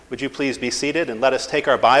Would you please be seated and let us take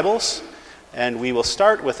our Bibles, and we will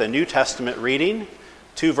start with a New Testament reading,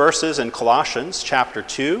 2 verses in Colossians chapter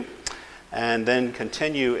 2, and then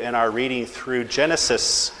continue in our reading through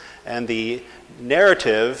Genesis and the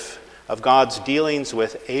narrative of God's dealings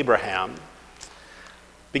with Abraham.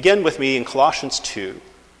 Begin with me in Colossians 2.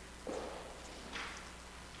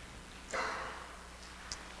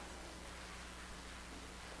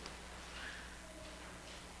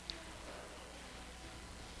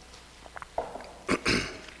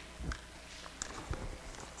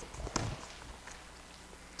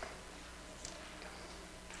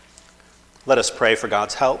 Let us pray for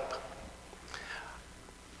God's help.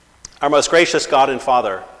 Our most gracious God and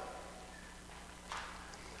Father,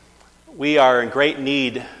 we are in great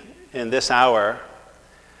need in this hour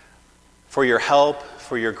for your help,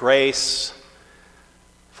 for your grace,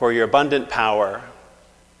 for your abundant power,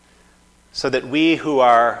 so that we who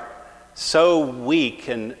are so weak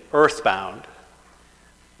and earthbound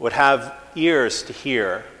would have ears to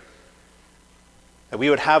hear, that we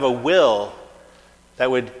would have a will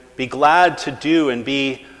that would be glad to do and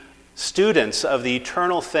be students of the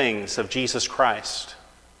eternal things of Jesus Christ.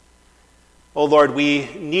 Oh Lord,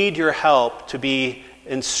 we need your help to be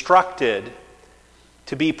instructed,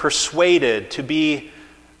 to be persuaded, to be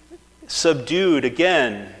subdued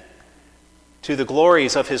again to the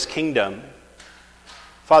glories of his kingdom.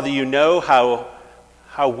 Father, you know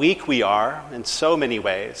how weak we are in so many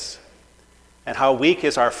ways, and how weak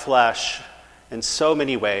is our flesh in so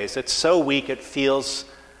many ways. It's so weak it feels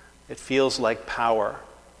like power.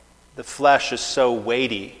 The flesh is so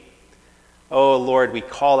weighty. Oh Lord, we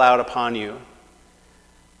call out upon you.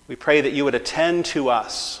 We pray that you would attend to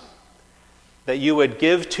us, that you would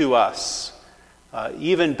give to us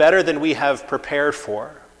even better than we have prepared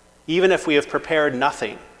for, even if we have prepared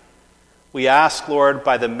nothing. We ask, Lord,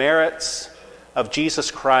 by the merits of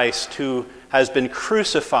Jesus Christ, who has been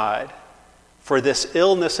crucified for this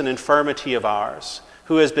illness and infirmity of ours,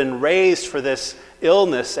 who has been raised for this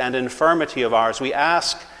illness and infirmity of ours, we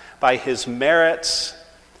ask by his merits,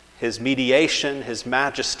 his mediation, his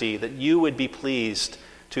majesty, that you would be pleased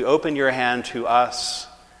to open your hand to us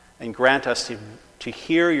and grant us to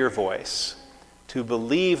hear your voice, to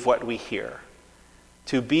believe what we hear,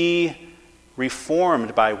 to be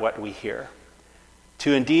reformed by what we hear,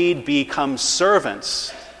 to indeed become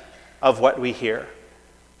servants of what we hear,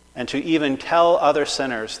 and to even tell other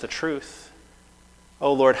sinners the truth.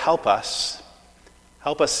 Oh Lord, help us.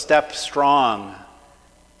 Help us step strong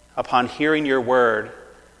upon hearing your word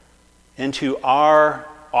into our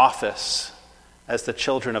office as the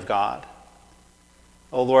children of God.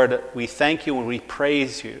 Oh Lord, we thank you and we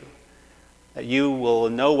praise you that you will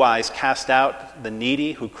in no wise cast out the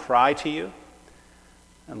needy who cry to you.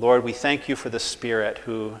 And Lord, we thank you for the Spirit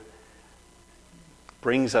who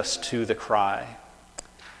brings us to the cry.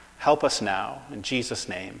 Help us now. In Jesus'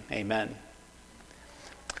 name, amen.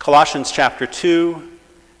 Colossians chapter 2,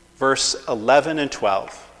 verse 11 and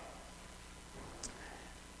 12.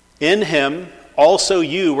 In him also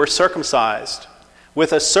you were circumcised,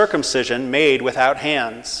 with a circumcision made without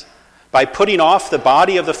hands, by putting off the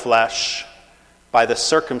body of the flesh by the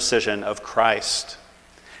circumcision of Christ,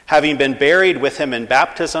 having been buried with him in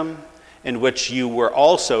baptism, in which you were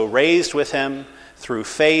also raised with him through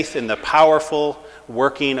faith in the powerful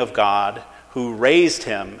working of God, who raised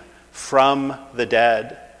him from the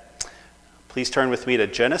dead. Please turn with me to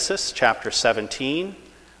Genesis chapter 17.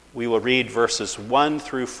 We will read verses 1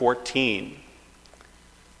 through 14.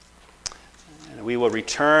 And we will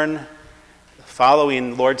return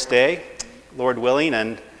following Lord's Day, Lord willing,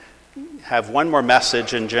 and have one more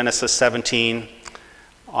message in Genesis 17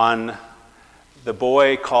 on the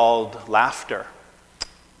boy called Laughter,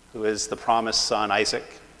 who is the promised son Isaac.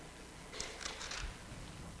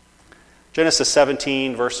 Genesis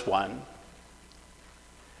 17, verse 1.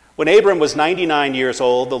 When Abram was 99 years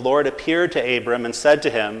old, the Lord appeared to Abram and said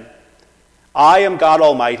to him, I am God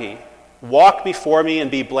Almighty. Walk before me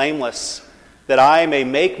and be blameless, that I may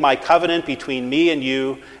make my covenant between me and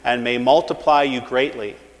you and may multiply you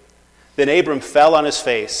greatly. Then Abram fell on his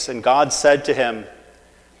face, and God said to him,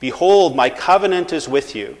 Behold, my covenant is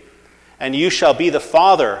with you, and you shall be the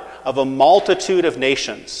father of a multitude of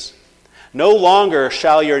nations. No longer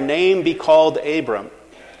shall your name be called Abram,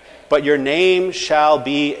 but your name shall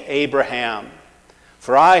be Abraham,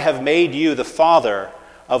 for I have made you the father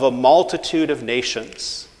of a multitude of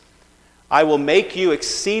nations. I will make you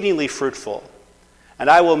exceedingly fruitful, and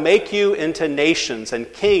I will make you into nations,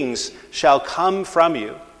 and kings shall come from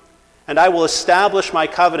you. And I will establish my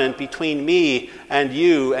covenant between me and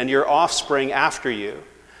you and your offspring after you,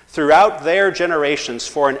 throughout their generations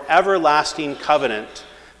for an everlasting covenant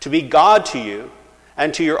to be God to you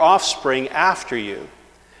and to your offspring after you.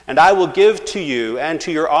 And I will give to you and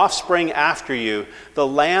to your offspring after you the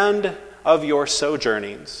land of your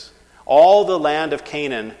sojournings, all the land of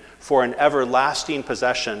Canaan for an everlasting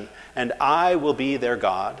possession, and I will be their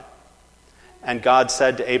God. And God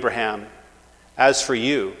said to Abraham, as for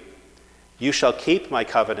you, you shall keep my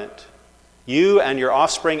covenant, you and your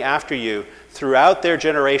offspring after you, throughout their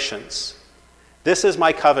generations. This is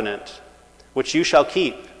my covenant, which you shall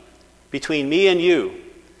keep between me and you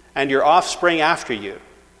and your offspring after you.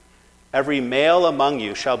 Every male among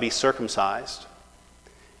you shall be circumcised.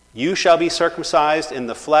 You shall be circumcised in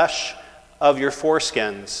the flesh of your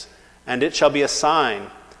foreskins, and it shall be a sign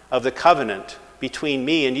of the covenant between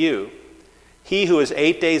me and you. He who is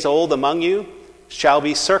 8 days old among you shall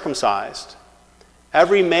be circumcised.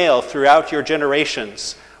 Every male throughout your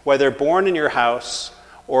generations, whether born in your house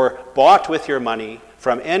or bought with your money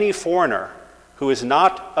from any foreigner who is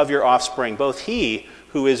not of your offspring, both he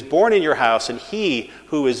who is born in your house and he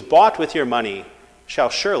who is bought with your money shall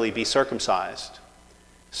surely be circumcised.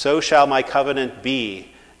 So shall my covenant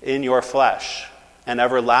be in your flesh, an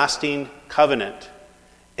everlasting covenant.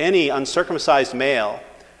 Any uncircumcised male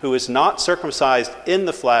who is not circumcised in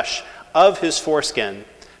the flesh of his foreskin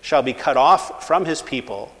shall be cut off from his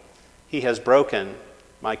people. He has broken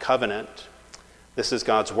my covenant. This is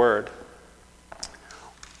God's word.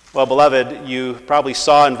 Well, beloved, you probably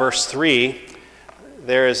saw in verse 3,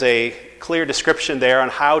 there is a clear description there on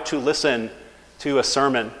how to listen to a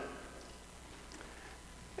sermon.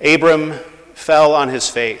 Abram fell on his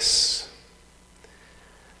face.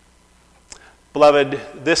 Beloved,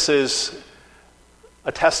 this is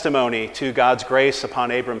a testimony to God's grace upon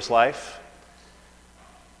Abram's life,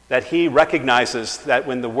 that he recognizes that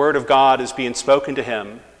when the word of God is being spoken to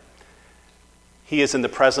him, he is in the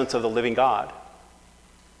presence of the living God.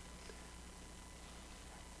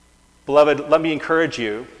 Beloved, let me encourage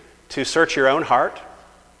you to search your own heart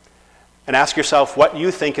and ask yourself what you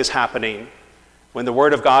think is happening when the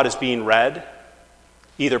word of God is being read,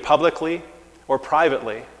 either publicly or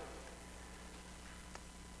privately.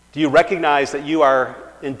 Do you recognize that you are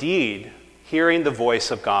indeed hearing the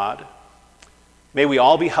voice of God? May we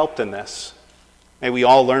all be helped in this. May we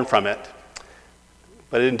all learn from it.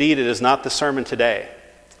 But indeed, it is not the sermon today.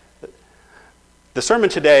 The sermon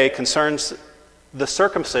today concerns the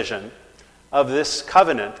circumcision of this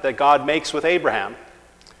covenant that God makes with Abraham.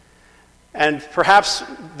 And perhaps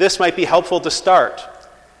this might be helpful to start.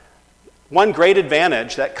 One great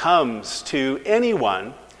advantage that comes to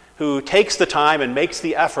anyone who takes the time and makes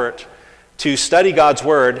the effort to study God's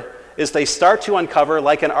word is they start to uncover,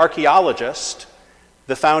 like an archaeologist,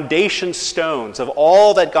 the foundation stones of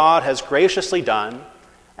all that God has graciously done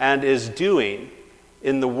and is doing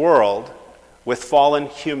in the world with fallen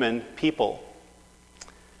human people.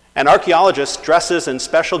 An archaeologist dresses in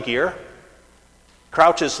special gear,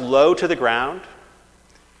 crouches low to the ground.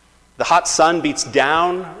 The hot sun beats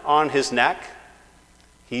down on his neck.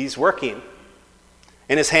 He's working.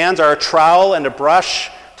 In his hands are a trowel and a brush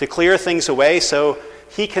to clear things away so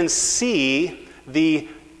he can see the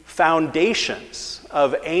foundations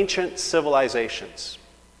of ancient civilizations.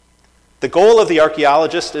 The goal of the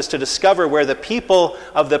archaeologist is to discover where the people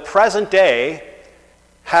of the present day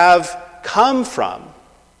have come from,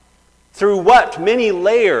 through what many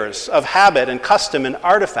layers of habit and custom and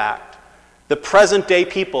artifact the present day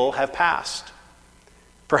people have passed.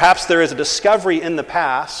 Perhaps there is a discovery in the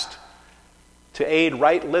past to aid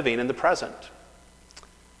right living in the present.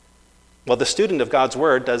 Well, the student of God's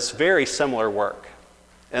word does very similar work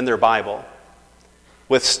in their Bible.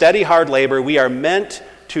 With steady, hard labor, we are meant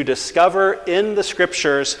to discover in the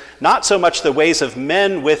scriptures not so much the ways of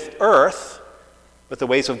men with earth, but the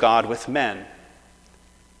ways of God with men.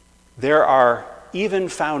 There are even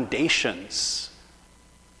foundations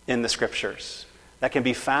in the scriptures that can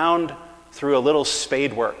be found through a little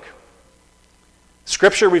spade work.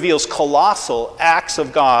 Scripture reveals colossal acts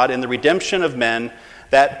of God in the redemption of men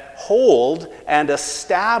that hold and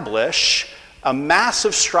establish a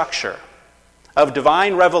massive structure of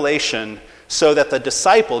divine revelation so that the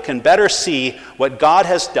disciple can better see what God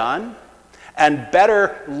has done and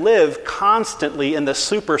better live constantly in the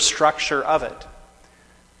superstructure of it.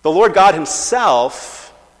 The Lord God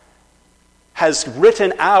himself has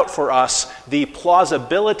written out for us the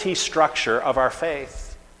plausibility structure of our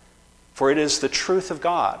faith, for it is the truth of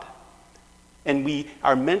God, and we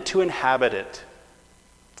are meant to inhabit it.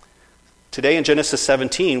 Today in Genesis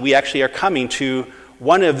 17, we actually are coming to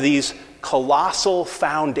one of these colossal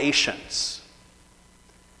foundations.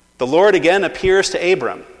 The Lord again appears to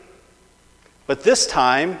Abram, but this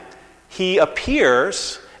time he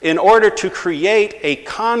appears in order to create a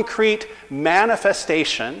concrete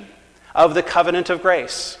manifestation of the covenant of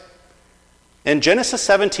grace. In Genesis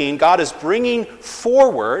 17, God is bringing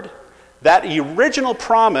forward that original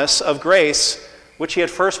promise of grace which he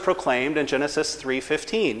had first proclaimed in Genesis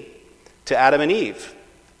 3:15 to Adam and Eve.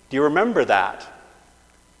 Do you remember that?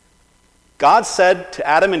 God said to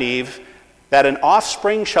Adam and Eve that an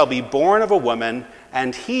offspring shall be born of a woman,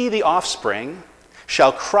 and he, the offspring,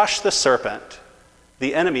 shall crush the serpent,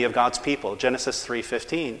 the enemy of God's people, Genesis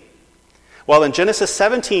 3:15. Well, in Genesis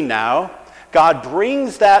 17 now, God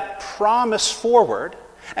brings that promise forward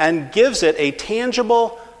and gives it a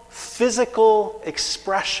tangible, physical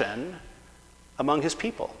expression among his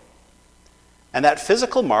people. And that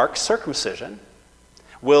physical mark, circumcision,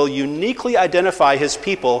 will uniquely identify his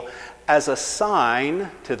people as a sign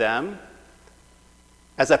to them,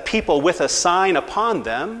 as a people with a sign upon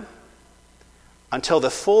them, until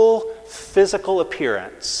the full physical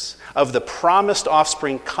appearance of the promised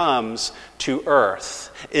offspring comes to earth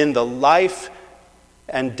in the life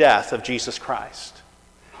and death of Jesus Christ.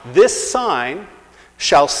 This sign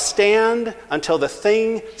shall stand until the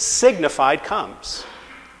thing signified comes.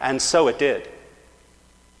 And so it did.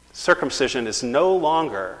 Circumcision is no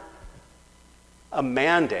longer a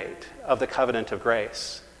mandate of the covenant of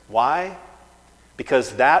grace. Why?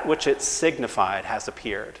 Because that which it signified has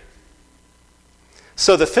appeared.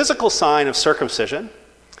 So the physical sign of circumcision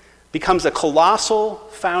becomes a colossal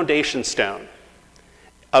foundation stone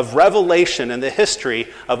of revelation in the history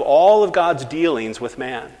of all of God's dealings with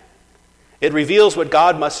man. It reveals what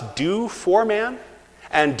God must do for man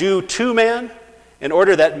and do to man in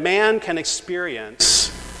order that man can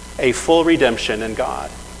experience a full redemption in God.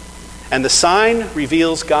 And the sign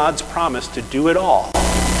reveals God's promise to do it all.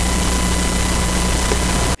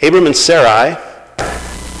 Abram and Sarai,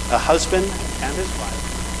 a husband and his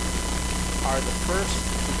wife, are the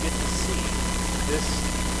first to get to see this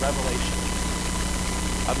revelation.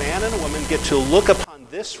 A man and a woman get to look upon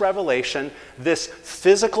this revelation, this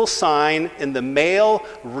physical sign in the male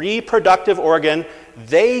reproductive organ.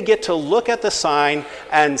 They get to look at the sign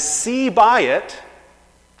and see by it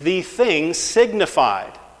the thing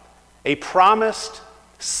signified, a promised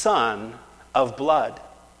son of blood,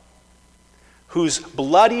 whose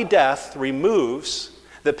bloody death removes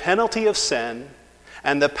the penalty of sin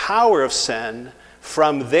and the power of sin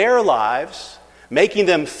from their lives, making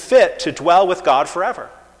them fit to dwell with God forever.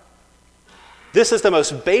 This is the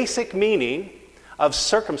most basic meaning of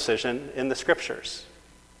circumcision in the Scriptures.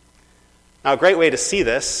 Now, a great way to see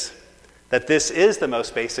this, that this is the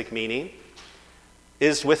most basic meaning,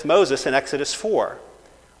 is with Moses in Exodus 4,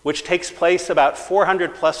 which takes place about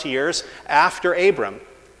 400 plus years after Abram.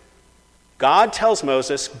 God tells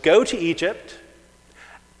Moses, go to Egypt,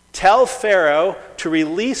 tell Pharaoh to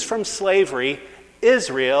release from slavery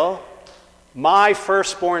Israel, my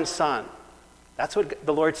firstborn son. That's what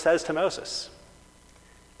the Lord says to Moses.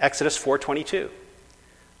 Exodus 4:22.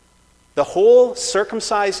 The whole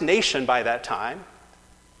circumcised nation by that time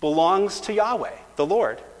belongs to Yahweh, the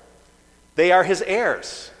Lord. They are his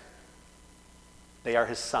heirs. They are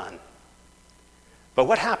his son. But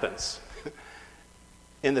what happens?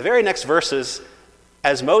 In the very next verses,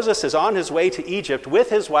 as Moses is on his way to Egypt with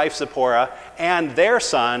his wife Zipporah and their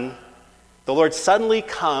son, the Lord suddenly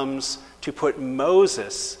comes to put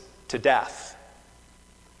Moses to death.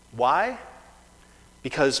 Why?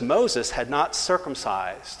 Because Moses had not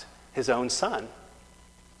circumcised his own son.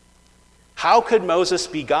 How could Moses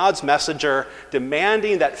be God's messenger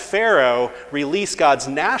demanding that Pharaoh release God's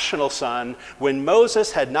national son when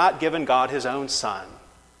Moses had not given God his own son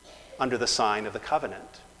under the sign of the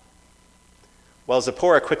covenant? Well,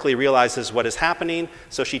 Zipporah quickly realizes what is happening,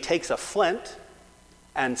 so she takes a flint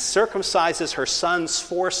and circumcises her son's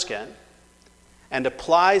foreskin and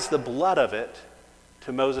applies the blood of it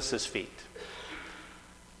to Moses' feet.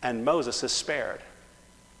 And Moses is spared.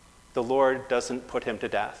 The Lord doesn't put him to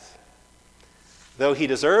death. Though he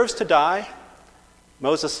deserves to die,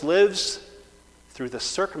 Moses lives through the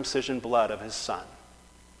circumcision blood of his son.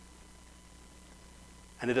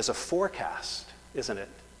 And it is a forecast, isn't it?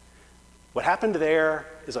 What happened there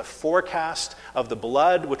is a forecast of the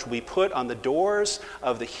blood which will be put on the doors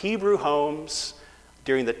of the Hebrew homes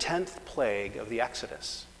during the 10th plague of the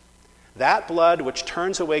Exodus. That blood which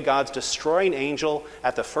turns away God's destroying angel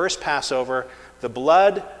at the first Passover, the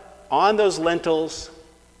blood on those lintels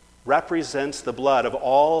represents the blood of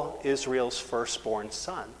all Israel's firstborn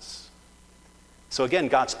sons. So again,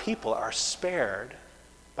 God's people are spared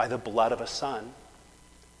by the blood of a son.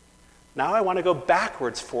 Now I want to go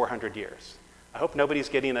backwards 400 years. I hope nobody's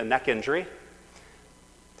getting a neck injury.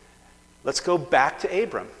 Let's go back to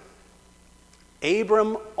Abram.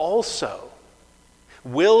 Abram also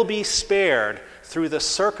will be spared through the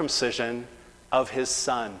circumcision of his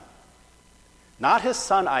son. Not his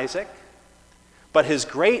son Isaac, but his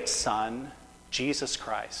great son, Jesus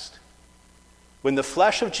Christ. When the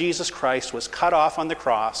flesh of Jesus Christ was cut off on the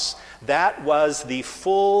cross, that was the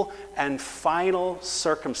full and final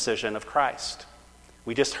circumcision of Christ.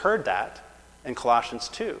 We just heard that in Colossians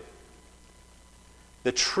 2.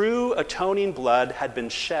 The true atoning blood had been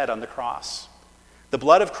shed on the cross. The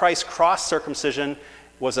blood of Christ's cross circumcision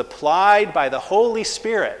was applied by the Holy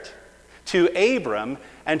Spirit to Abram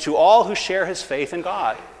and to all who share his faith in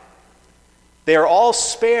God. They are all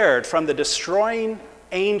spared from the destroying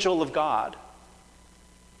angel of God.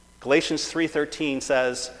 Galatians 3:13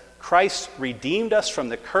 says, Christ redeemed us from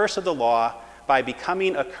the curse of the law by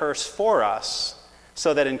becoming a curse for us,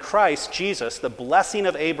 so that in Christ Jesus the blessing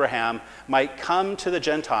of Abraham might come to the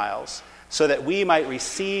Gentiles, so that we might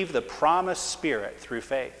receive the promised Spirit through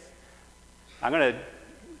faith. I'm going to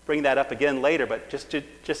bring that up again later, but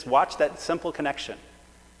just watch that simple connection.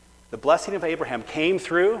 The blessing of Abraham came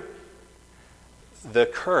through the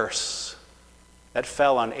curse that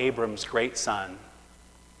fell on Abram's great son,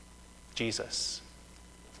 Jesus.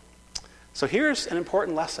 So here's an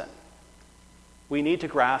important lesson we need to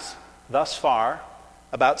grasp thus far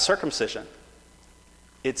about circumcision.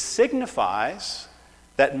 It signifies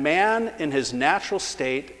that man in his natural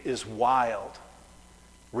state is wild,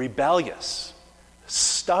 rebellious,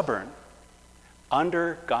 stubborn,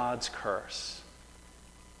 under God's curse.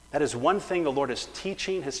 That is one thing the Lord is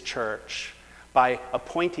teaching his church by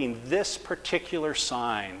appointing this particular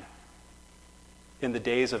sign in the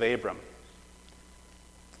days of Abram.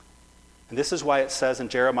 And this is why it says in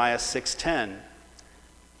Jeremiah 6:10,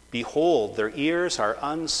 behold, their ears are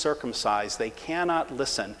uncircumcised. They cannot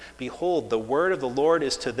listen. Behold, the word of the Lord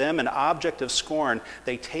is to them an object of scorn.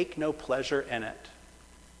 They take no pleasure in it.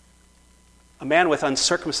 A man with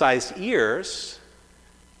uncircumcised ears,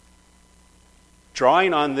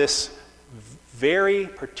 drawing on this very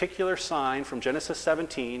particular sign from Genesis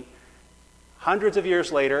 17, hundreds of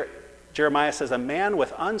years later, Jeremiah says a man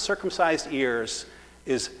with uncircumcised ears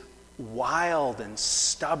is wild and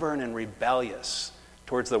stubborn and rebellious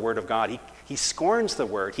towards the word of God. He scorns the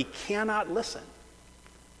word. He cannot listen.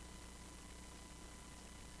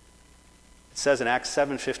 It says in Acts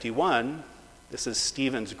 7:51, this is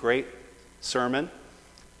Stephen's great sermon,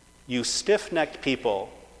 you stiff-necked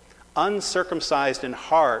people, uncircumcised in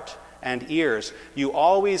heart and ears, you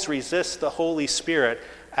always resist the Holy Spirit,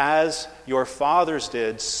 as your fathers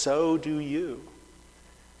did, so do you.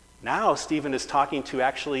 Now Stephen is talking to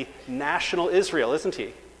actually national Israel, isn't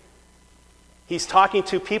he? He's talking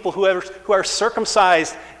to people who are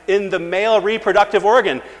circumcised in the male reproductive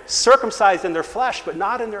organ, circumcised in their flesh, but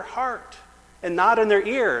not in their heart and not in their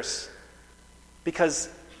ears, because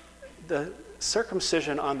the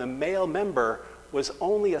circumcision on the male member was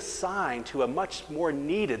only a sign to a much more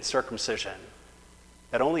needed circumcision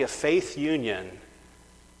that only a faith union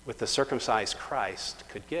with the circumcised Christ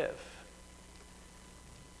could give.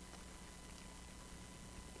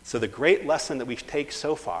 So the great lesson that we take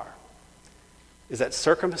so far is that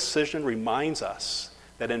circumcision reminds us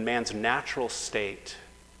that in man's natural state,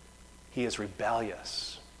 he is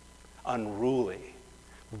rebellious, unruly,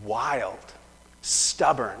 wild,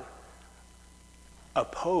 stubborn,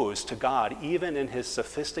 opposed to God, even in his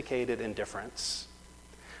sophisticated indifference.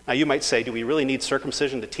 Now you might say, do we really need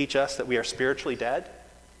circumcision to teach us that we are spiritually dead?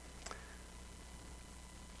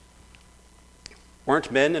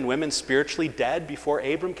 Weren't men and women spiritually dead before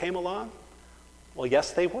Abram came along? Well,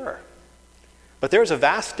 yes, they were. But there's a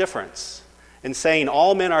vast difference in saying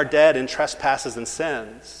all men are dead in trespasses and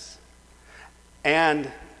sins, and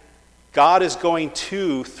God is going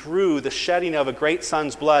to, through the shedding of a great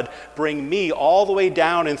son's blood, bring me all the way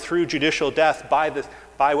down and through judicial death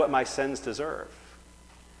by what my sins deserve.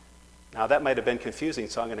 Now that might have been confusing,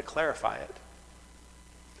 so I'm going to clarify it.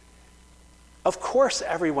 Of course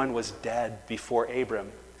everyone was dead before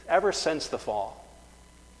Abram, ever since the fall.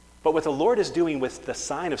 But what the Lord is doing with the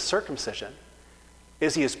sign of circumcision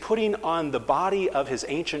is he is putting on the body of his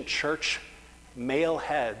ancient church male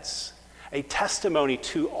heads a testimony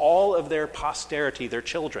to all of their posterity, their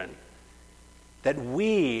children, that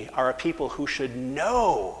we are a people who should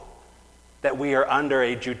know that we are under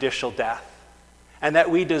a judicial death and that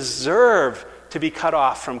we deserve to be cut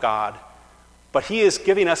off from God. But he is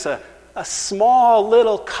giving us a small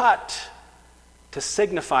little cut to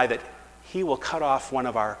signify that he will cut off one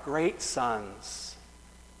of our great sons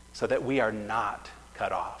so that we are not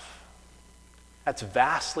cut off. That's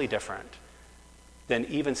vastly different than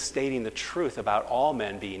even stating the truth about all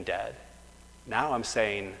men being dead. Now I'm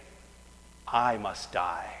saying, I must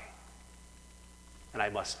die. And I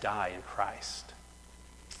must die in Christ.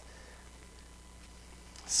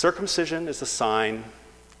 Circumcision is a sign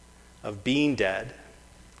of being dead,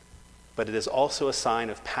 but it is also a sign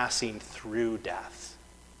of passing through death.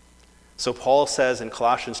 So Paul says in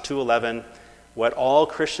Colossians 2:11, what all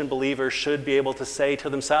Christian believers should be able to say to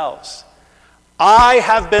themselves: I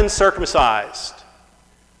have been circumcised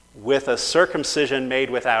with a circumcision made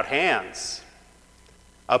without hands,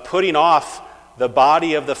 a putting off the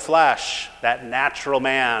body of the flesh, that natural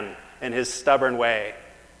man in his stubborn way.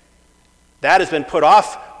 That has been put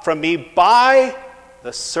off from me by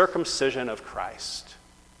the circumcision of Christ,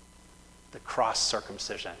 the cross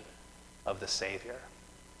circumcision of the Savior.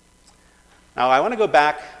 Now, I want to go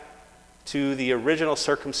back to the original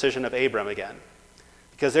circumcision of Abram again,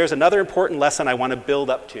 because there's another important lesson I want to build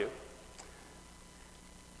up to.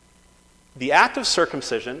 The act of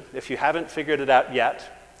circumcision, if you haven't figured it out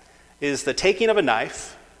yet, is the taking of a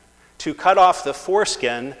knife to cut off the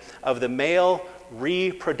foreskin of the male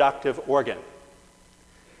reproductive organ.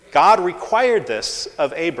 God required this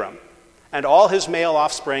of Abram and all his male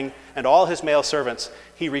offspring and all his male servants.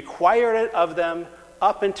 He required it of them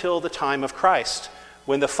up until the time of Christ,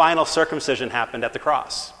 when the final circumcision happened at the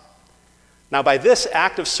cross. Now, by this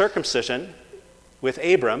act of circumcision with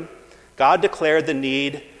Abram, God declared the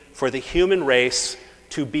need for the human race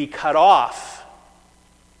to be cut off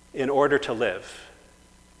in order to live.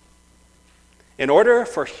 In order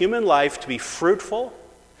for human life to be fruitful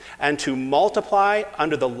and to multiply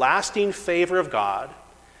under the lasting favor of God,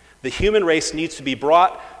 the human race needs to be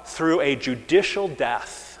brought through a judicial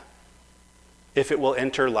death if it will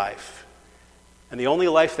enter life. And the only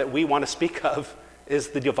life that we want to speak of is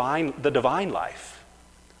the divine life,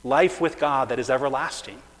 life with God that is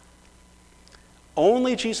everlasting.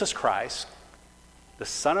 Only Jesus Christ, the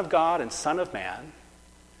Son of God and Son of Man,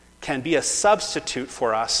 can be a substitute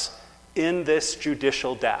for us in this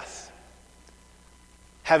judicial death.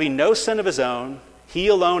 Having no sin of his own, he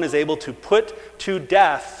alone is able to put to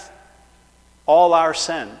death all our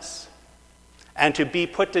sins and to be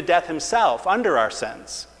put to death himself under our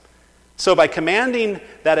sins. So by commanding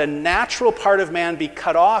that a natural part of man be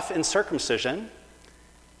cut off in circumcision,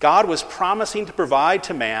 God was promising to provide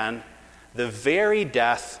to man the very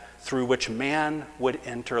death through which man would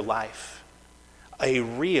enter life, a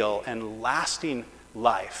real and lasting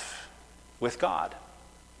life with God.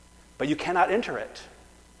 But you cannot enter it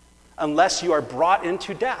unless you are brought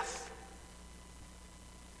into death.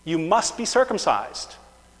 You must be circumcised,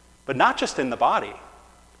 but not just in the body.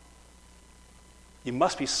 You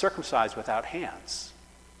must be circumcised without hands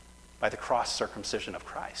by the cross circumcision of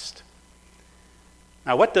Christ.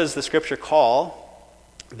 Now, what does the Scripture call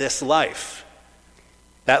this life?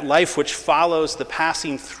 That life which follows the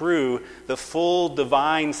passing through the full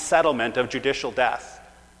divine settlement of judicial death,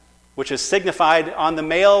 which is signified on the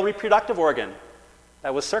male reproductive organ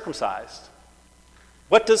that was circumcised.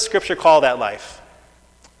 What does Scripture call that life?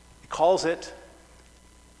 It calls it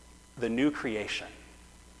the new creation.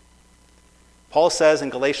 Paul says in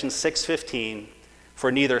Galatians 6:15, "For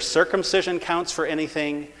neither circumcision counts for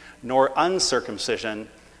anything, nor uncircumcision,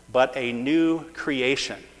 but a new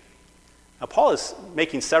creation." Now, Paul is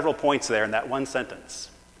making several points there in that one sentence.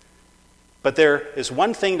 But there is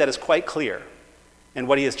one thing that is quite clear in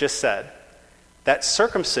what he has just said, that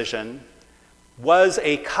circumcision was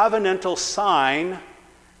a covenantal sign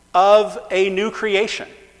of a new creation.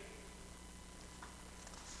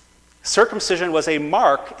 Circumcision was a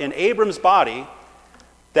mark in Abram's body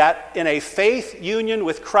that in a faith union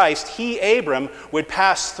with Christ, he, Abram, would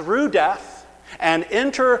pass through death and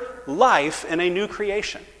enter life in a new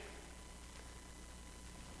creation.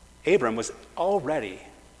 Abram was already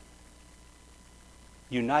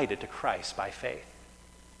united to Christ by faith.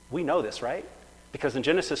 We know this, right? Because in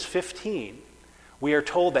Genesis 15, we are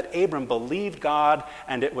told that Abram believed God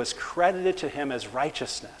and it was credited to him as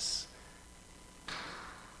righteousness.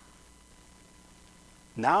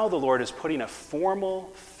 Now the Lord is putting a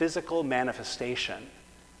formal physical manifestation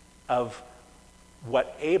of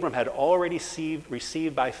what Abram had already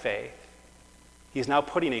received by faith. He's now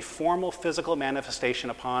putting a formal physical manifestation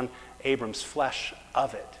upon Abram's flesh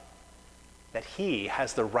of it, that he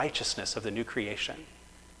has the righteousness of the new creation,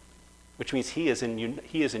 which means he is in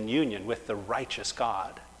union with the righteous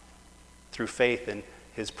God through faith in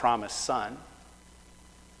his promised Son.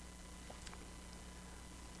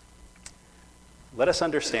 Let us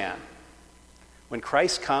understand, when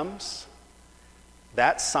Christ comes,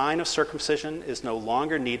 that sign of circumcision is no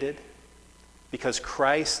longer needed because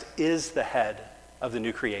Christ is the head of the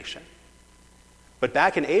new creation. But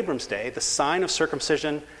back in Abram's day, the sign of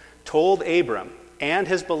circumcision told Abram and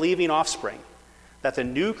his believing offspring, that the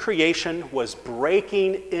new creation was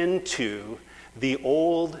breaking into the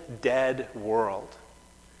old dead world.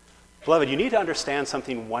 Beloved, you need to understand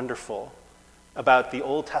something wonderful about the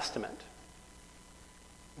Old Testament.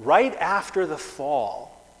 Right after the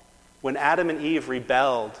fall, when Adam and Eve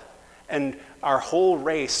rebelled and our whole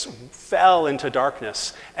race fell into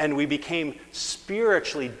darkness and we became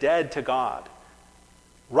spiritually dead to God,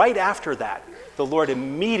 right after that, the Lord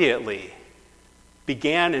immediately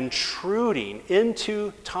began intruding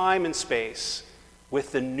into time and space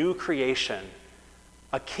with the new creation,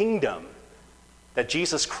 a kingdom that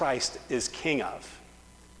Jesus Christ is king of.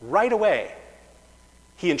 Right away,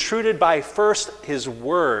 he intruded by first his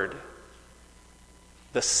word.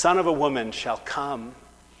 The Son of a woman shall come.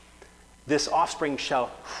 This offspring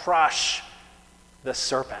shall crush the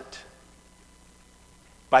serpent.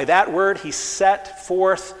 By that word, he set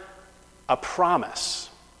forth a promise,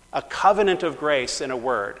 a covenant of grace in a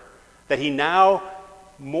word that he now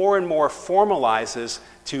more and more formalizes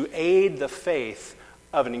to aid the faith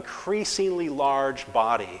of an increasingly large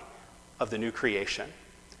body of the new creation.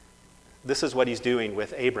 This is what he's doing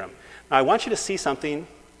with Abram. Now, I want you to see something,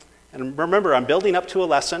 and remember, I'm building up to a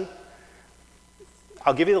lesson.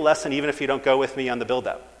 I'll give you the lesson even if you don't go with me on the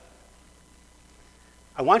build-up.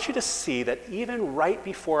 I want you to see that even right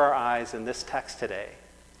before our eyes in this text today,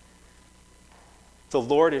 the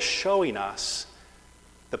Lord is showing us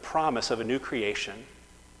the promise of a new creation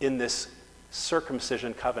in this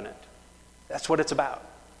circumcision covenant. That's what it's about.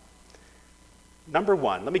 Number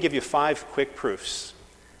one, let me give you 5 quick proofs.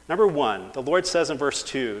 Number one, the Lord says in verse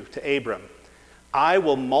 2 to Abram, I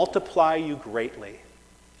will multiply you greatly.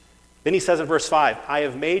 Then he says in verse 5, I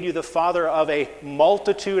have made you the father of a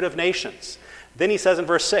multitude of nations. Then he says in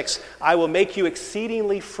verse 6, I will make you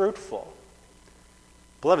exceedingly fruitful.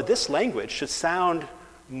 Beloved, this language should sound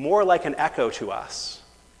more like an echo to us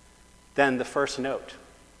than the first note.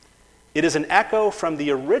 It is an echo from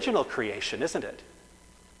the original creation, isn't it?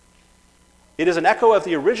 It is an echo of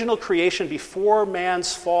the original creation before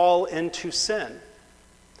man's fall into sin.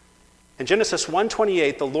 In Genesis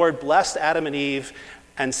 1:28, the Lord blessed Adam and Eve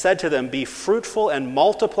and said to them, be fruitful and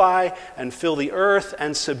multiply and fill the earth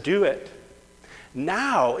and subdue it.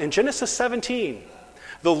 Now, in Genesis 17,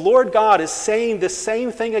 the Lord God is saying the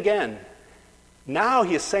same thing again. Now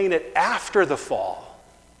he is saying it after the fall.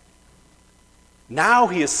 Now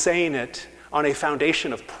he is saying it on a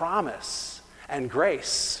foundation of promise and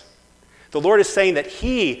grace. The Lord is saying that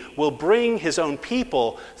he will bring his own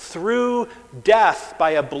people through death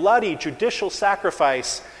by a bloody judicial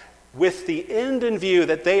sacrifice with the end in view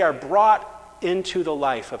that they are brought into the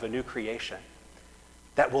life of a new creation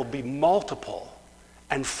that will be multiple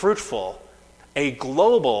and fruitful, a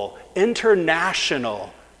global,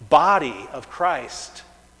 international body of Christ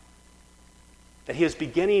that he is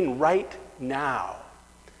beginning right now.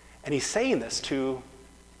 And he's saying this to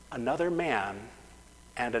another man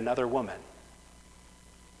and another woman.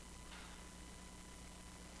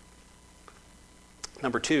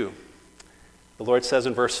 Number 2, the Lord says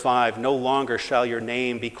in verse 5, no longer shall your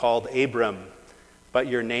name be called Abram, but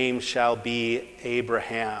your name shall be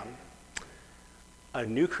Abraham. A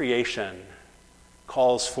new creation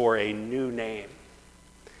calls for a new name.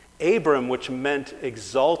 Abram, which meant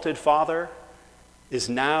exalted father, is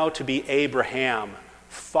now to be Abraham,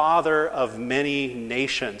 father of many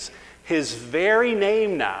nations. His very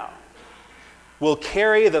name now will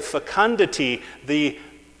carry the fecundity, the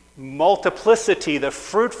multiplicity, the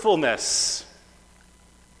fruitfulness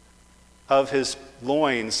of his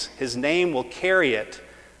loins. His name will carry it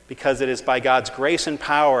because it is by God's grace and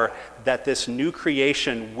power that this new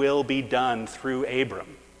creation will be done through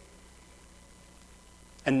Abram.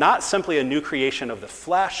 And not simply a new creation of the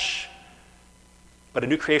flesh, but a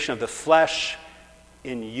new creation of the flesh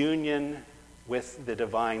in union with the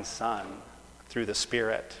divine Son through the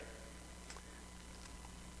Spirit.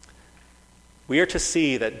 We are to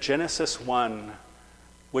see that Genesis 1,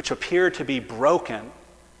 which appeared to be broken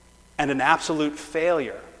and an absolute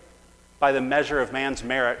failure by the measure of man's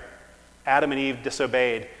merit, Adam and Eve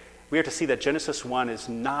disobeyed, we are to see that Genesis 1 is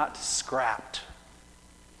not scrapped.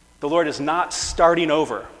 The Lord is not starting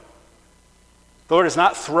over. The Lord is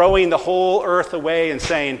not throwing the whole earth away and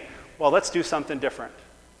saying, well, let's do something different.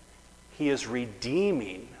 He is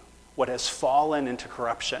redeeming what has fallen into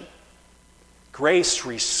corruption. Grace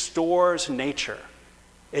restores nature.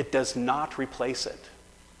 It does not replace it.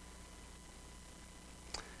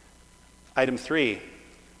 Item 3,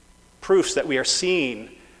 proofs that we are seeing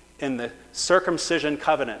in the circumcision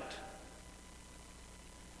covenant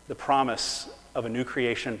the promise of a new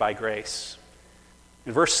creation by grace.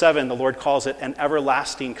 In verse 7, the Lord calls it an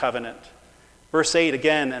everlasting covenant. Verse 8,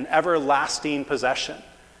 again, an everlasting possession.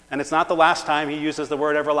 And it's not the last time he uses the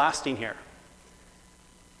word everlasting here.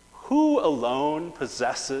 Who alone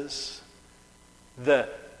possesses the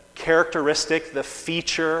characteristic, the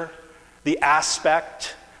feature, the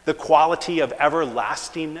aspect, the quality of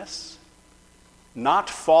everlastingness? Not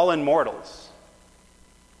fallen mortals.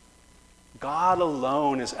 God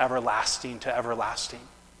alone is everlasting to everlasting.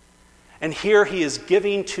 And here he is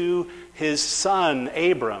giving to his son,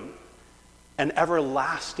 Abram, an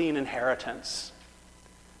everlasting inheritance,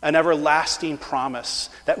 an everlasting promise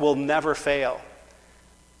that will never fail.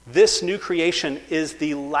 This new creation is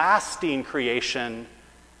the lasting creation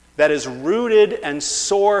that is rooted and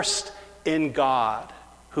sourced in God,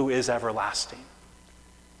 who is everlasting.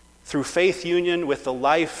 Through faith union with the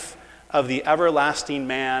life of the everlasting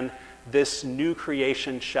man, this new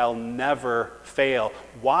creation shall never fail.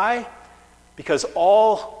 Why? Because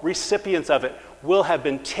all recipients of it will have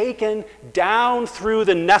been taken down through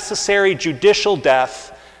the necessary judicial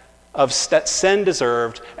death that sin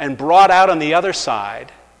deserved and brought out on the other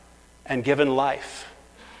side and given life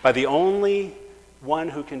by the only one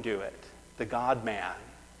who can do it, the God-man.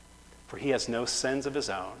 For he has no sins of his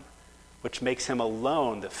own, which makes him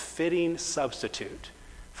alone the fitting substitute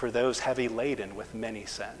for those heavy laden with many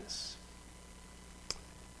sins.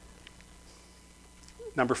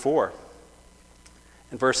 Number 4.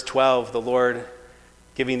 In verse 12, the Lord,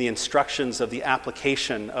 giving the instructions of the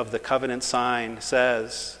application of the covenant sign,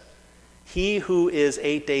 says, "He who is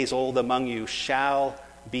 8 days old among you shall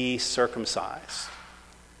be circumcised."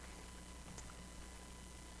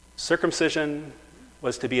 Circumcision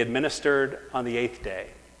was to be administered on the 8th day,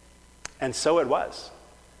 and so it was.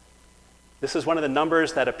 This is one of the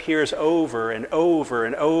numbers that appears over and over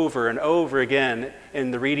and over and over again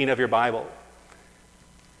in the reading of your Bible.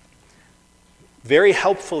 Very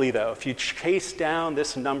helpfully, though, if you chase down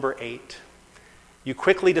this number 8, you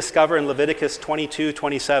quickly discover in Leviticus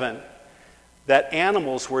 22:27 that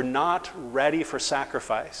animals were not ready for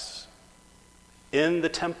sacrifice in the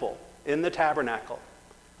temple, in the tabernacle,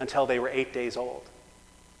 until they were 8 days old.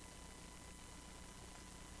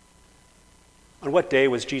 On what day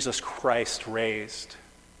was Jesus Christ raised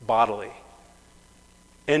bodily,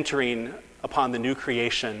 entering upon the new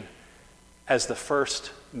creation as the first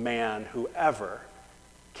man who ever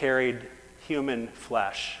carried human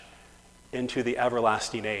flesh into the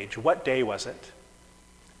everlasting age? What day was it?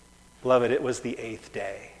 Beloved, it was the 8th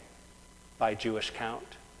day by Jewish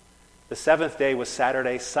count. The 7th day was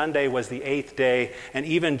Saturday, Sunday was the 8th day, and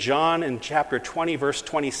even John in chapter 20, verse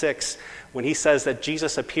 26, when he says that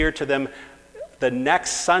Jesus appeared to them the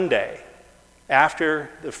next Sunday after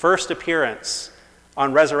the first appearance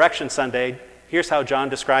on Resurrection Sunday, here's how John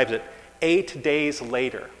describes it: 8 days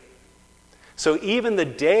later. So even the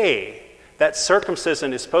day that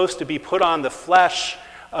circumcision is supposed to be put on the flesh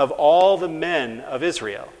of all the men of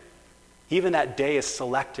Israel, even that day is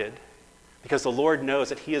selected because the Lord knows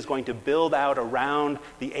that he is going to build out around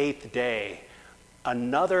the 8th day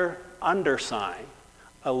another undersign,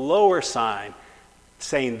 a lower sign,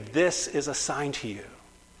 saying, this is a sign to you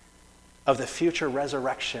of the future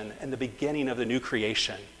resurrection and the beginning of the new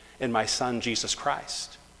creation in my Son, Jesus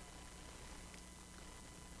Christ.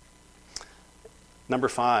 Number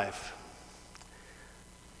 5.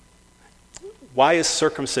 Why is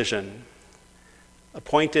circumcision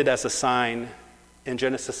appointed as a sign in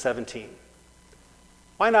Genesis 17?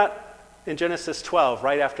 Why not in Genesis 12,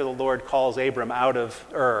 right after the Lord calls Abram out of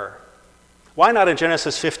Ur? Why not in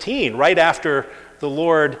Genesis 15, right after the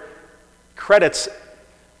Lord credits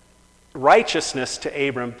righteousness to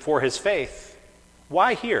Abram for his faith?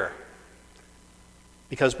 Why here?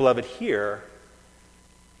 Because, beloved, here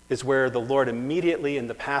is where the Lord immediately in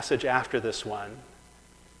the passage after this one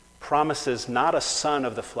promises not a son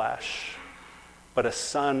of the flesh, but a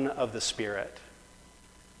son of the Spirit.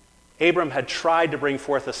 Abram had tried to bring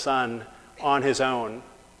forth a son on his own,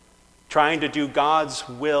 trying to do God's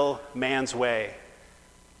will man's way.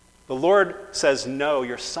 The Lord says, no,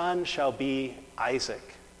 your son shall be Isaac.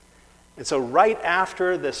 And so right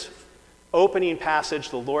after this opening passage,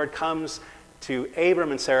 the Lord comes to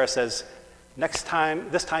Abram and Sarah, says, this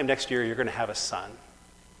time next year, you're going to have a son.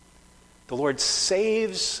 The Lord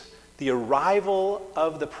saves the arrival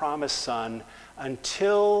of the promised son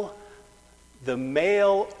until the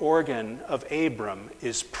male organ of Abram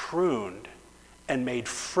is pruned and made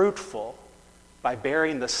fruitful by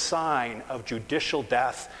bearing the sign of judicial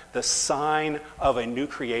death, the sign of a new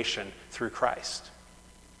creation through Christ.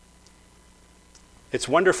 It's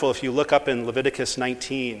wonderful if you look up in Leviticus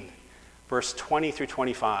 19, verse 20 through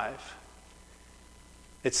 25.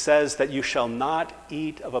 It says that you shall not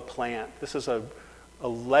eat of a plant. This is a a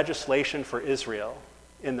legislation for Israel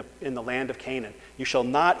in the land of Canaan. You shall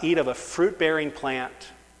not eat of a fruit-bearing plant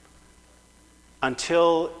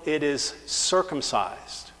until it is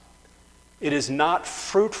circumcised. It is not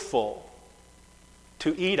fruitful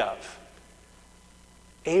to eat of.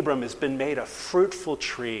 Abram has been made a fruitful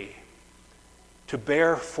tree to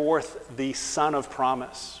bear forth the son of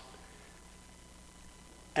promise.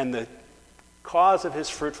 And the cause of his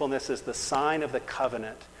fruitfulness is the sign of the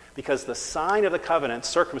covenant, because the sign of the covenant,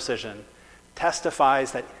 circumcision,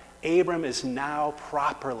 testifies that Abram is now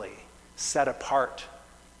properly set apart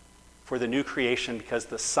for the new creation, because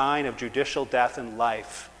the sign of judicial death and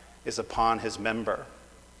life is upon his member.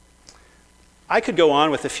 I could go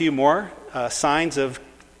on with a few more signs of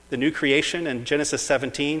the new creation in Genesis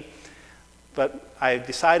 17, but I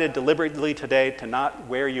decided deliberately today to not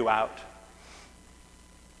wear you out.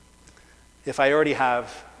 If I already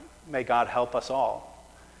have, may God help us all.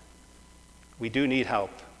 We do need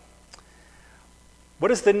help.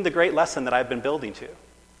 What is then the great lesson that I've been building to?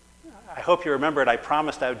 I hope you remembered I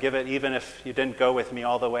promised I would give it even if you didn't go with me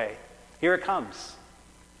all the way. Here it comes.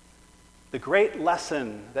 The great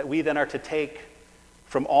lesson that we then are to take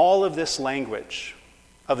from all of this language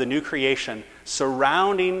of the new creation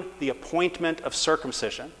surrounding the appointment of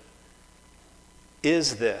circumcision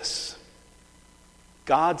is this: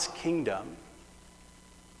 God's kingdom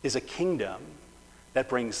is a kingdom that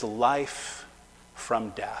brings life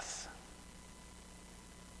from death.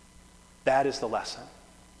 That is the lesson.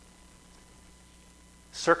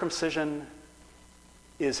 Circumcision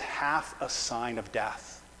is half a sign of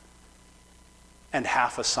death and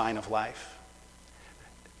half a sign of life.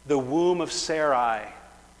 The womb of Sarai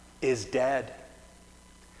is dead.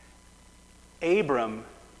 Abram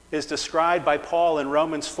is described by Paul in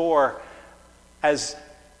Romans 4 as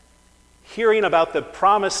hearing about the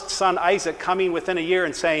promised son Isaac coming within a year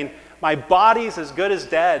and saying, "My body's as good as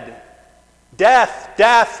dead. Death,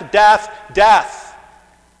 death, death, death."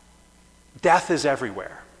 Death is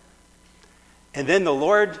everywhere. And then the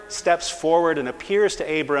Lord steps forward and appears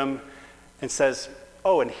to Abram and says,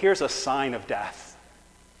 "Oh, and here's a sign of death."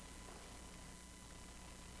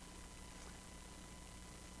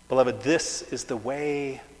 Beloved, this is the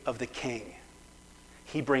way of the King.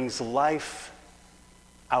 He brings life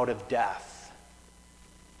out of death.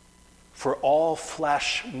 For all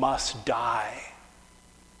flesh must die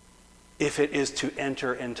if it is to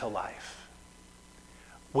enter into life.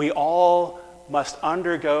 We all must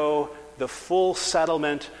undergo the full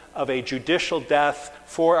settlement of a judicial death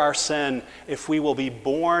for our sin if we will be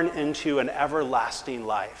born into an everlasting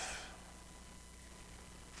life.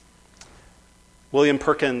 William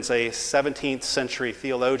Perkins, a 17th century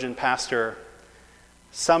theologian pastor,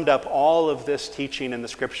 summed up all of this teaching in the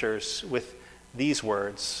scriptures with these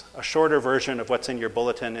words, a shorter version of what's in your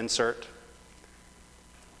bulletin insert.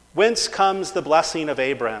 Whence comes the blessing of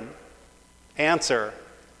Abram? Answer,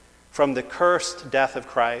 from the cursed death of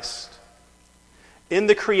Christ. In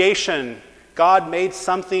the creation, God made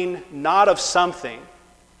something not of something,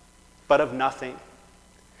 but of nothing.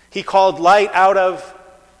 He called light out of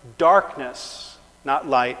darkness, not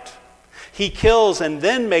light. He kills and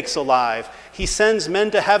then makes alive. He sends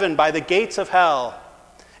men to heaven by the gates of hell.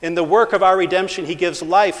 In the work of our redemption, he gives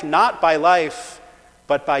life not by life,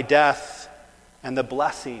 but by death, and the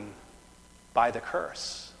blessing by the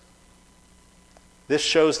curse. This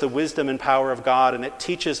shows the wisdom and power of God, and it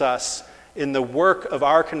teaches us in the work of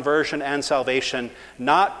our conversion and salvation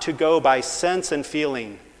not to go by sense and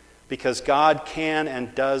feeling, because God can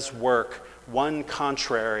and does work one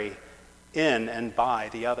contrary in and by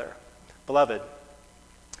the other. Beloved,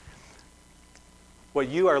 what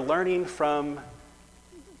you are learning from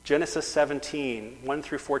Genesis 17, 1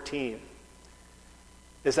 through 14,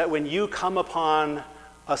 is that when you come upon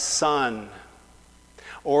a son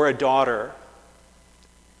or a daughter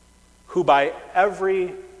who by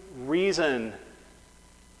every reason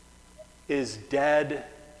is dead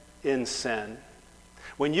in sin,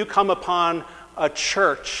 when you come upon a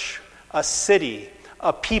church, a city,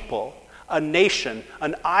 a people, a nation,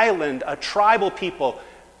 an island, a tribal people,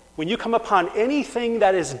 when you come upon anything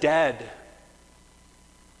that is dead,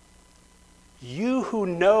 you who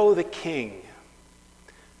know the King,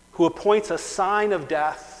 who appoints a sign of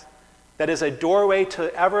death that is a doorway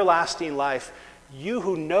to everlasting life, you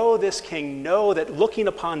who know this King know that looking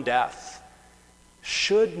upon death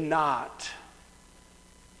should not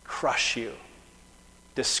crush you,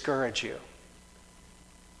 discourage you,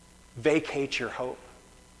 vacate your hope.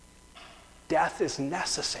 Death is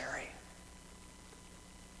necessary.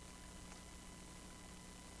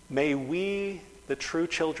 May we, the true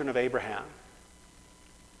children of Abraham,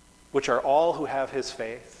 which are all who have his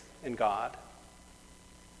faith in God,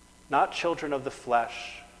 not children of the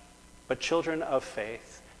flesh, but children of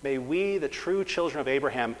faith. May we, the true children of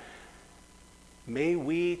Abraham, may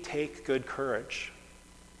we take good courage.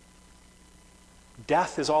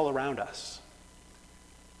 Death is all around us.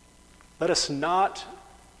 Let us not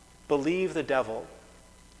believe the devil.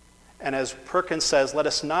 And as Perkins says, let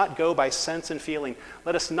us not go by sense and feeling.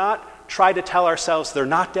 Let us not try to tell ourselves they're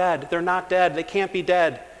not dead, they can't be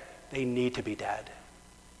dead. They need to be dead.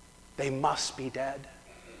 They must be dead.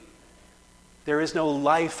 There is no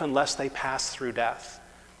life unless they pass through death.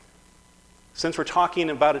 Since we're talking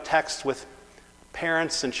about a text with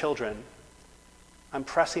parents and children, I'm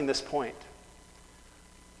pressing this point.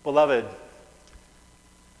 Beloved,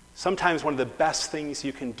 sometimes one of the best things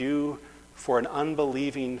you can do for an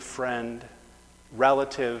unbelieving friend,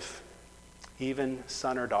 relative, even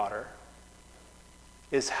son or daughter,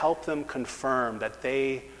 is help them confirm that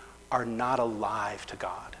they are not alive to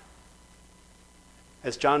God.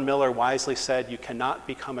 As John Miller wisely said, you cannot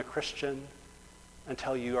become a Christian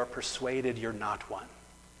until you are persuaded you're not one.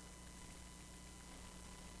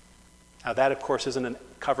 Now that, of course, isn't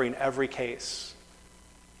covering every case.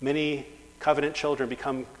 Many covenant children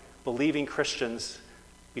become believing Christians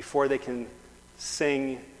before they can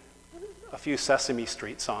sing a few Sesame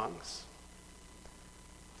Street songs.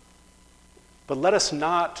 But let us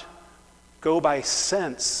not go by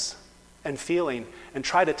sense and feeling and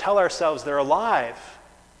try to tell ourselves they're alive.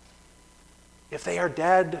 If they are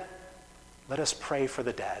dead, let us pray for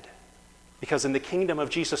the dead. Because in the kingdom of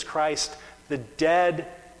Jesus Christ, the dead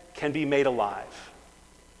can be made alive.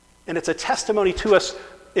 And it's a testimony to us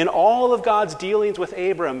in all of God's dealings with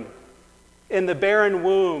Abram, in the barren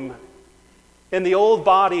womb, in the old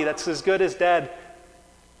body that's as good as dead.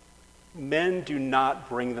 Men do not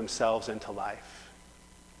bring themselves into life.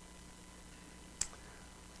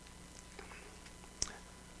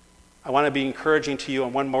 I want to be encouraging to you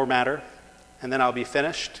on one more matter, and then I'll be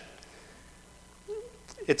finished.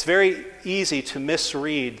 It's very easy to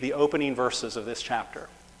misread the opening verses of this chapter.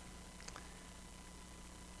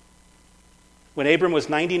 When Abram was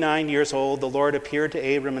 99 years old, the Lord appeared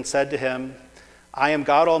to Abram and said to him, I am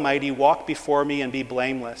God Almighty, walk before me and be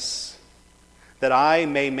blameless, that I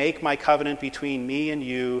may make my covenant between me and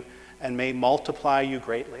you and may multiply you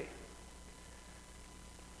greatly.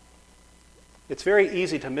 It's very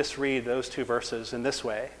easy to misread those two verses in this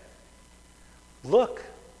way. Look,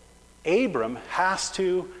 Abram has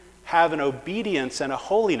to have an obedience and a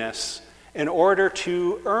holiness in order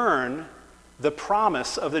to earn the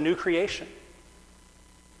promise of the new creation.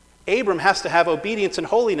 Abram has to have obedience and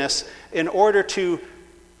holiness in order to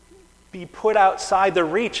be put outside the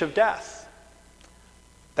reach of death.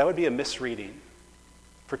 That would be a misreading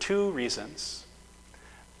for two reasons.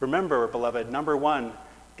 Remember, beloved, number one,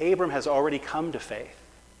 Abram has already come to faith.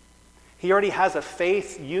 He already has a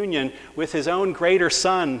faith union with his own greater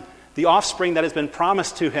son, the offspring that has been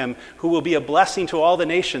promised to him, who will be a blessing to all the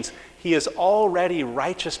nations. He is already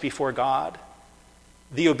righteous before God.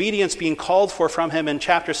 The obedience being called for from him in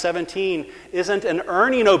chapter 17 isn't an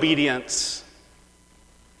earning obedience.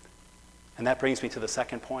 And that brings me to the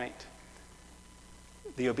second point.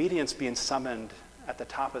 The obedience being summoned at the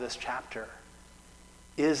top of this chapter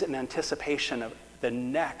is an anticipation of the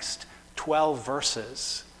next 12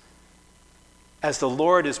 verses, as the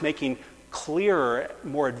Lord is making clearer,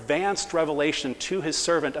 more advanced revelation to his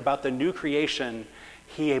servant about the new creation.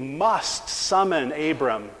 He must summon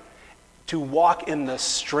Abram to walk in the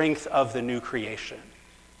strength of the new creation.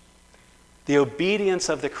 The obedience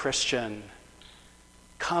of the Christian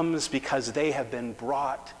comes because they have been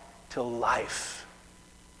brought to life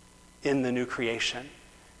in the new creation.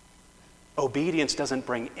 Obedience doesn't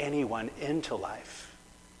bring anyone into life.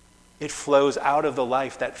 It flows out of the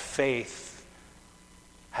life that faith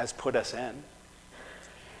has put us in.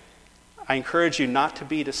 I encourage you not to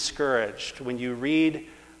be discouraged when you read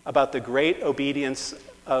about the great obedience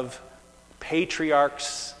of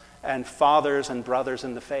patriarchs and fathers and brothers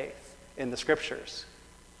in the faith in the scriptures.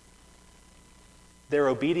 Their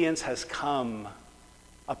obedience has come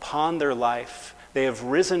upon their life. They have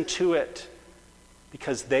risen to it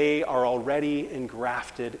because they are already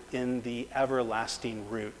engrafted in the everlasting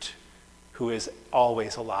root, who is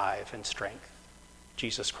always alive in strength,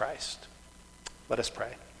 Jesus Christ. Let us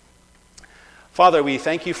pray. Father, we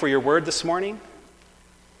thank you for your word this morning.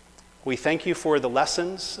 We thank you for the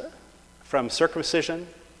lessons from circumcision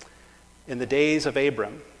in the days of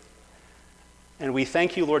Abram. And we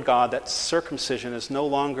thank you, Lord God, that circumcision is no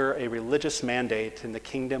longer a religious mandate in the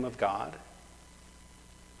kingdom of God,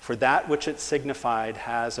 for that which it signified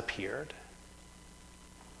has appeared.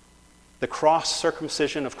 The cross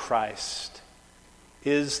circumcision of Christ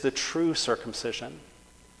is the true circumcision,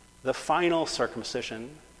 the final circumcision,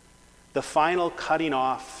 the final cutting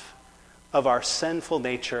off of our sinful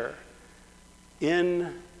nature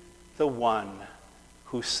in the one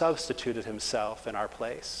who substituted himself in our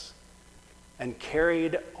place and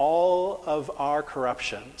carried all of our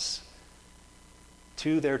corruptions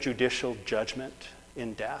to their judicial judgment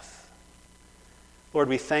in death. Lord,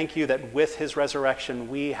 we thank you that with his resurrection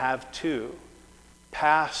we have too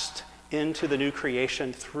passed into the new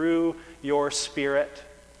creation through your Spirit,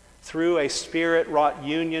 through a Spirit-wrought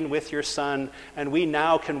union with your Son, and we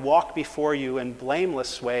now can walk before you in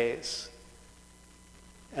blameless ways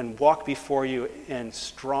and walk before you in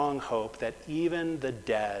strong hope that even the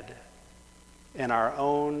dead in our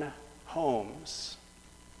own homes,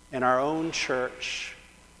 in our own church,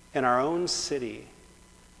 in our own city,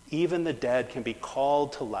 even the dead can be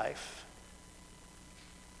called to life,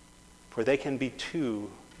 for they can be too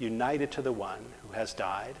united to the one who has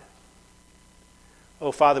died.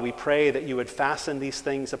 Oh, Father, we pray that you would fasten these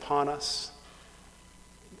things upon us.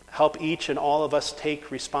 Help each and all of us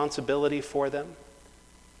take responsibility for them.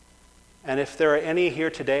 And if there are any here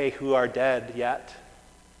today who are dead yet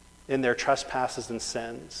in their trespasses and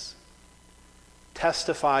sins,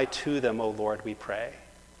 testify to them, O Lord, we pray,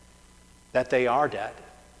 that they are dead.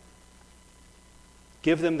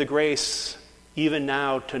 Give them the grace even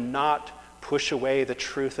now to not push away the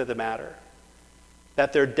truth of the matter,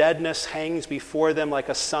 that their deadness hangs before them like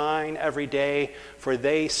a sign every day, for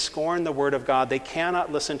they scorn the word of God. They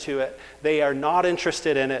cannot listen to it. They are not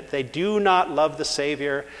interested in it. They do not love the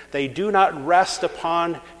Savior. They do not rest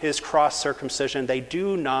upon his cross circumcision. They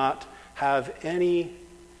do not have any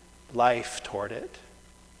life toward it.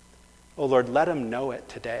 Oh Lord, let them know it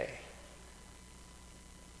today.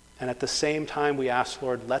 And at the same time we ask,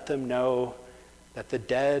 Lord, let them know that the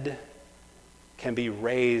dead can be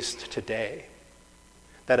raised today,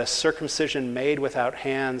 that a circumcision made without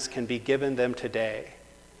hands can be given them today.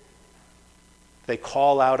 They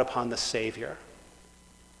call out upon the Savior.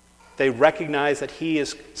 They recognize that he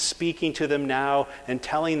is speaking to them now and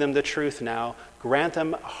telling them the truth now. Grant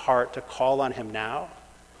them a heart to call on him now,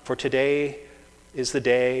 for today is the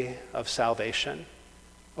day of salvation.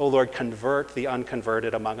 O Lord, convert the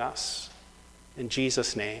unconverted among us. In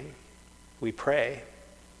Jesus' name we pray.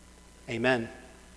 Amen.